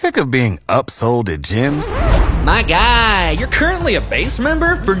Sick of being upsold at gyms? My guy, you're currently a base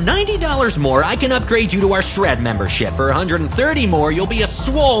member? For $90 more, I can upgrade you to our Shred membership. For $130 more, you'll be a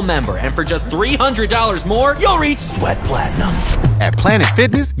Swole member. And for just $300 more, you'll reach Sweat Platinum. At Planet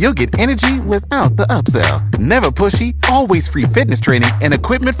Fitness, you'll get energy without the upsell. Never pushy, always free fitness training and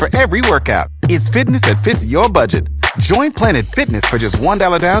equipment for every workout. It's fitness that fits your budget. Join Planet Fitness for just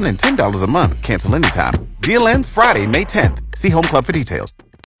 $1 down and $10 a month. Cancel anytime. Deal ends Friday, May 10th. See Home Club for details.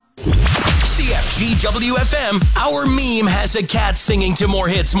 CFG WFM, our meme has a cat singing to more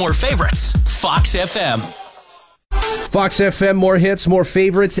hits, more favorites. Fox FM. Fox FM, more hits, more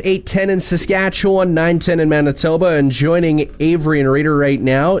favorites. 8:10 in Saskatchewan, 9:10 in Manitoba. And joining Avery and Raider right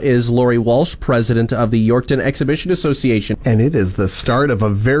now is Lori Walsh, president of the Yorkton Exhibition Association. And it is the start of a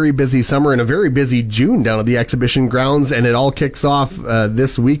very busy summer and a very busy June down at the exhibition grounds. And it all kicks off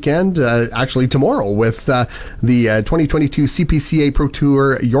this weekend, actually tomorrow, with the 2022 CPCA Pro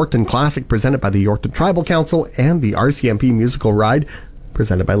Tour Yorkton Classic presented by the Yorkton Tribal Council and the RCMP Musical Ride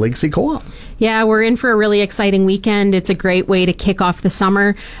presented by Legacy Co-op. Yeah, we're in for a really exciting weekend. It's a great way to kick off the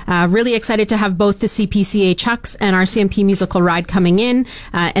summer. Really excited to have both the CPCA Chucks and RCMP Musical Ride coming in.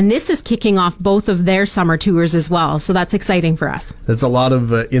 And this is kicking off both of their summer tours as well. So that's exciting for us. It's a lot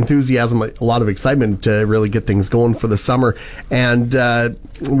of enthusiasm, a lot of excitement to really get things going for the summer. And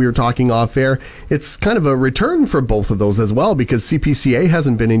we were talking off air. It's kind of a return for both of those as well, because CPCA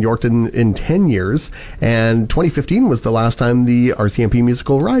hasn't been in Yorkton in 10 years. And 2015 was the last time the RCMP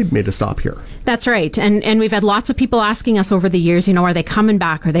Musical Ride made a stop here. That's right. And we've had lots of people asking us over the years, are they coming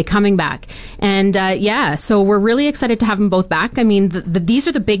back? Are they coming back? And so we're really excited to have them both back. I mean, these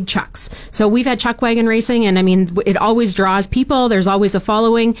are the big chucks. So we've had chuck wagon racing, and I mean, it always draws people. There's always a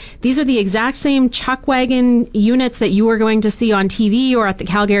following. These are the exact same chuck wagon units that you are going to see on TV or at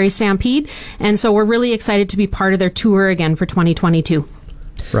the Calgary Stampede. And so we're really excited to be part of their tour again for 2022.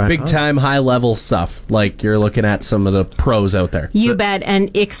 Right. Big time, high level stuff. Like you're looking at some of the pros out there. You bet,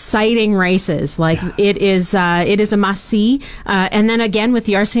 and exciting races. It is a must see. And then again with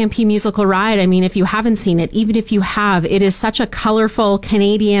the RCMP Musical Ride, I mean, if you haven't seen it, even if you have, it is such a colorful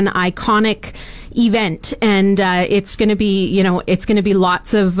Canadian iconic event, and it's going to be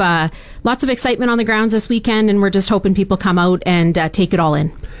lots of excitement on the grounds this weekend, and we're just hoping people come out and take it all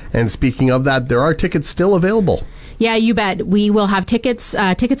in. And speaking of that, there are tickets still available. Yeah, you bet. We will have tickets.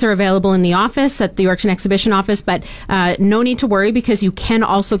 Tickets are available in the office, at the Yorkton Exhibition office, but no need to worry, because you can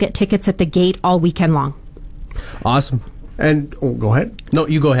also get tickets at the gate all weekend long. Awesome. And go ahead. No,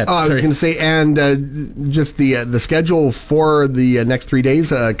 you go ahead. I was going to say, and just the schedule for the next 3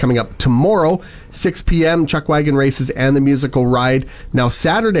 days coming up tomorrow, 6 p.m. Chuck Wagon Races and the Musical Ride. Now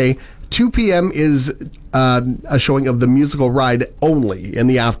Saturday, 2 p.m. is a showing of the Musical Ride only in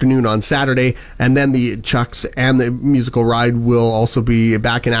the afternoon on Saturday, and then the Chucks and the Musical Ride will also be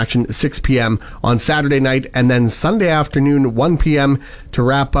back in action 6 p.m. on Saturday night, and then Sunday afternoon 1 p.m. to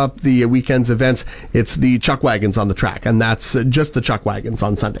wrap up the weekend's events. It's the Chuck Wagons on the track, and that's just the Chuck Wagons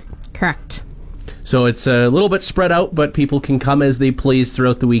on Sunday. Correct. So it's a little bit spread out, but people can come as they please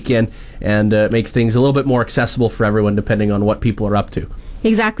throughout the weekend, and it makes things a little bit more accessible for everyone depending on what people are up to.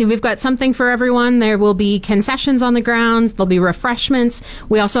 Exactly. We've got something for everyone. There will be concessions on the grounds. There'll be refreshments.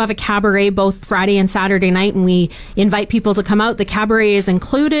 We also have a cabaret both Friday and Saturday night, and we invite people to come out. The cabaret is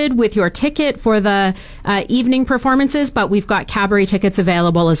included with your ticket for the evening performances, but we've got cabaret tickets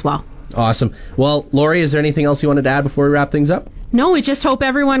available as well. Awesome. Well, Lori, is there anything else you wanted to add before we wrap things up? No, we just hope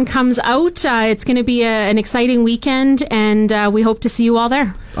everyone comes out. It's going to be an exciting weekend, and we hope to see you all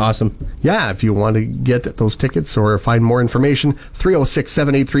there. Awesome. Yeah, if you want to get those tickets or find more information,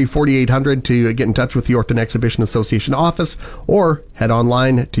 306-783-4800 to get in touch with the Yorkton Exhibition Association office, or head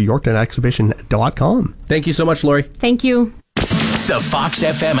online to yorktonexhibition.com. Thank you so much, Lori. Thank you. The Fox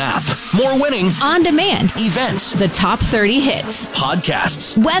FM app. More winning. On demand. Events. The top 30 hits.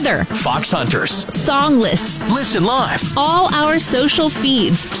 Podcasts. Weather. Fox Hunters. Song lists. Listen live. All our social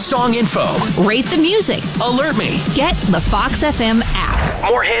feeds. Song info. Rate the music. Alert me. Get the Fox FM app.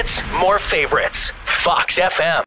 More hits, more favorites. Fox FM.